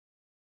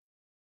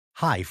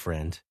Hi,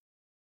 friend.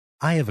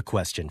 I have a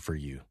question for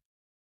you.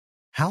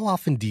 How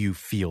often do you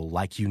feel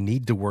like you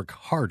need to work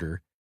harder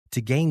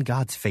to gain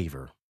God's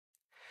favor?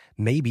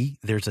 Maybe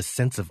there's a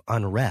sense of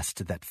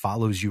unrest that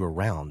follows you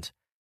around,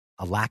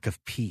 a lack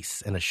of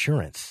peace and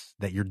assurance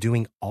that you're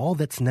doing all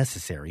that's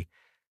necessary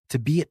to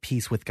be at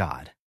peace with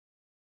God.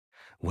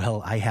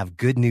 Well, I have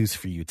good news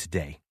for you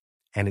today,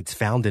 and it's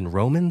found in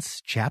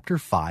Romans chapter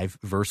 5,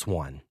 verse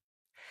 1.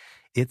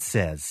 It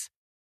says,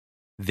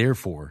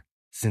 "Therefore,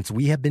 since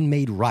we have been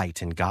made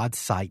right in God's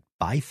sight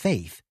by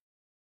faith,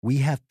 we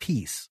have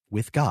peace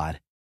with God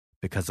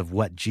because of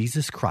what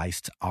Jesus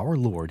Christ, our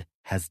Lord,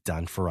 has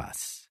done for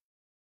us."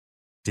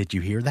 Did you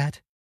hear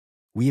that?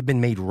 We have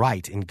been made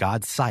right in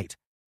God's sight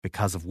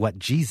because of what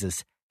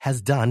Jesus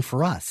has done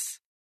for us.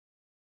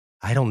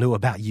 I don't know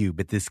about you,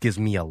 but this gives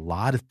me a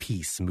lot of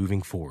peace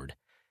moving forward.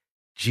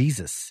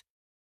 Jesus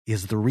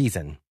is the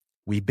reason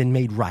we've been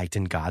made right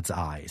in God's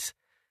eyes.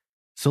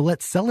 So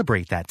let's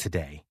celebrate that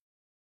today.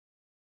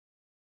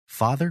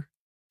 Father,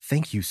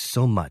 thank you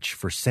so much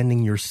for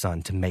sending your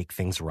Son to make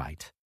things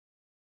right.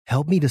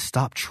 Help me to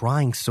stop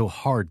trying so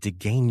hard to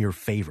gain your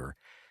favor,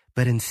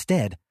 but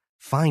instead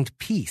find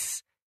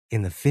peace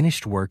in the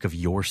finished work of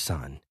your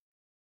Son.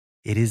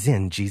 It is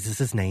in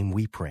Jesus' name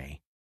we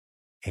pray.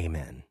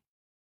 Amen.